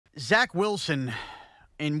Zach Wilson,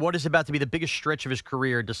 in what is about to be the biggest stretch of his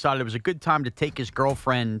career, decided it was a good time to take his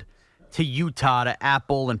girlfriend to Utah to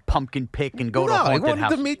apple and pumpkin pick and go to a haunted he wanted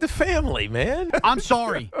house. to meet the family, man. I'm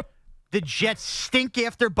sorry. The Jets stink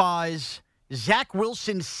after buys. Zach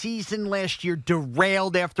Wilson's season last year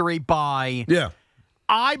derailed after a bye. Yeah.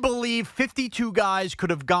 I believe 52 guys could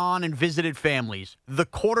have gone and visited families. The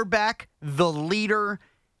quarterback, the leader,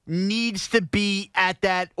 needs to be at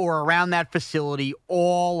that or around that facility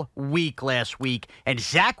all week last week. And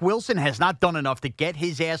Zach Wilson has not done enough to get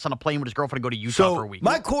his ass on a plane with his girlfriend to go to Utah for a week.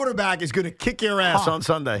 My quarterback is going to kick your ass on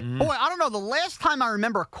Sunday. Boy, I don't know. The last time I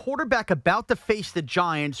remember a quarterback about to face the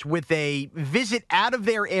Giants with a visit out of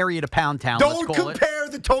their area to Pound Town, Don't compare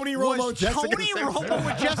the Tony Romo, Jessica Tony Simpson. Romo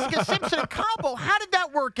with Jessica Simpson a combo. How did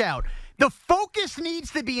that work out? The focus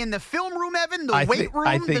needs to be in the film room, Evan, the weight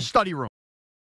room, the study room.